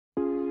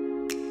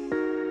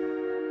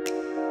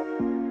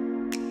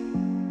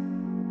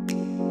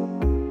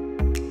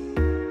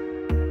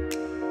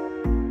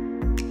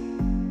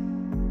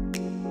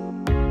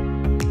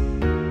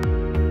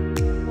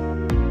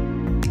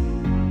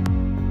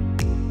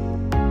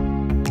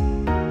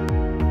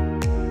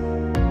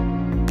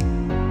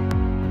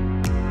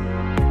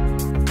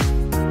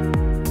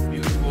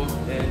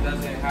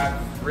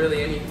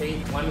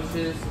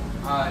blemishes.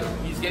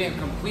 He's getting a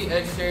complete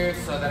exterior,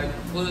 so that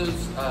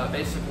includes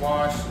basic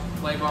wash,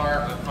 clay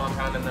bar, a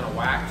compound, and then a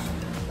wax.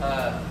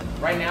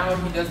 Right now,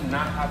 he does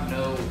not have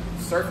no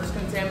surface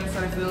contaminants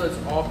that I feel. It's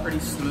all pretty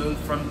smooth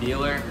from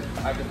dealer.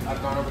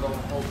 I've gone over the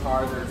whole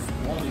car. There's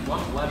only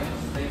one blemish,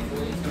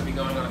 thankfully. He's going to be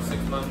going on a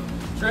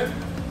 6-month trip.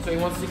 So he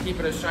wants to keep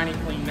it as shiny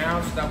clean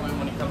now, so that way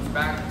when he comes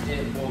back,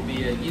 it will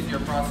be an easier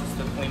process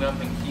to clean up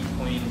and keep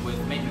clean with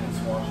maintenance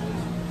washes.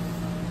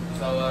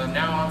 So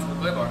now on to the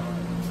clay bar.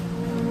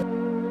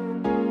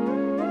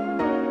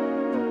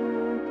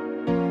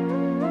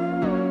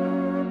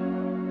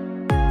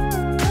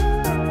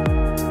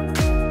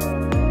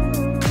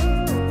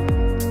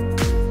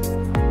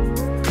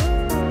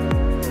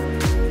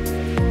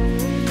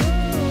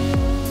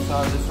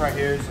 So this right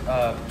here is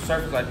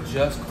surface I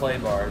just clay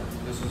barred.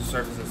 This is a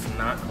surface that's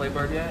not clay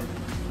barred yet,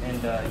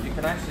 and you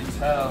can actually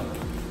tell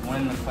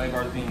when the clay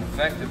bar is being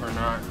effective or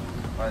not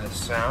by the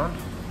sound.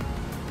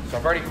 So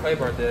I've already clay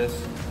barred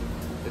this,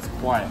 it's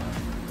quiet.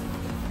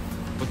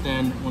 But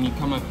then when you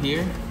come up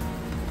here,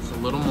 it's a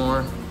little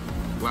more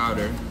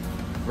louder,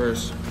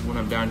 versus when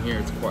I'm down here,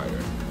 it's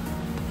quieter.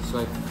 So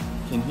I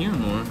can hear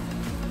more,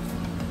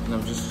 and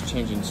I'm just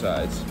changing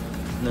sides.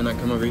 And then I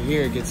come over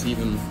here, it gets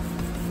even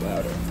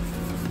louder.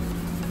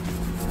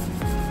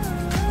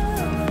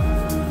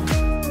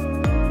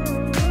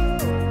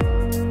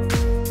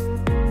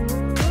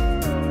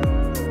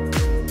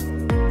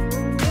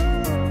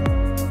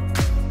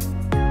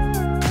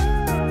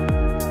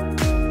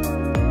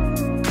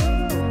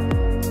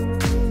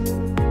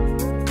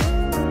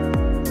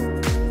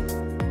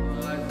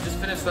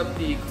 Up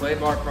the clay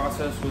bar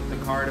process with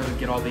the car to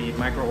get all the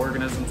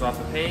microorganisms off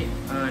the paint.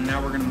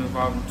 Now we're going to move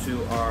on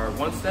to our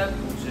one step,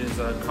 which is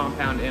a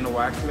compound and a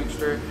wax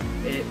mixture.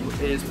 It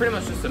is pretty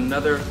much just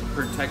another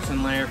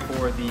protection layer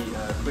for the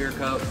clear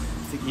coat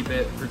to keep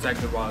it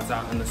protected while it's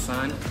out in the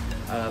sun.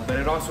 But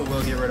it also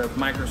will get rid of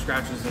micro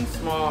scratches and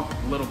small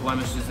little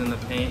blemishes in the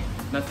paint.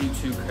 Nothing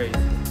too crazy.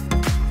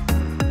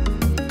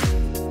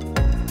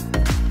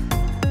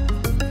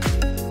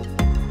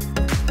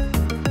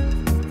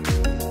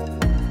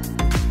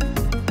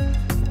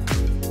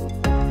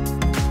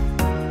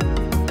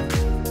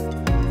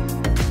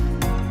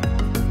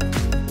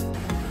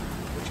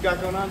 Got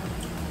going on?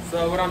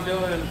 So what I'm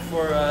doing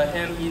for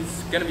him,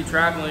 he's going to be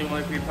traveling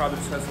like we probably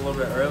discussed a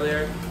little bit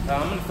earlier.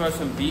 I'm going to throw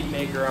some Beat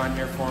Maker on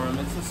here for him.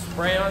 It's a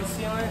spray-on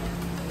sealant.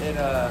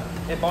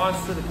 It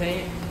bonds to the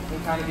paint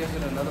and kind of gives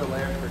it another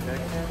layer of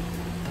protection.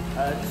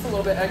 Just a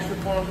little bit extra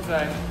for him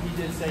because he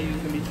did say he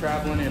was going to be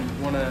traveling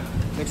and want to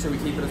make sure we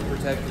keep it as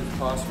protected as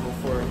possible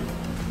for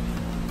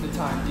the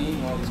time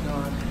being while he's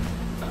gone.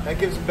 That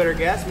gives better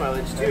gas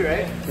mileage too,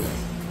 right?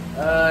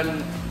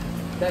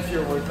 That's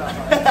your words, not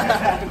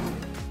mine.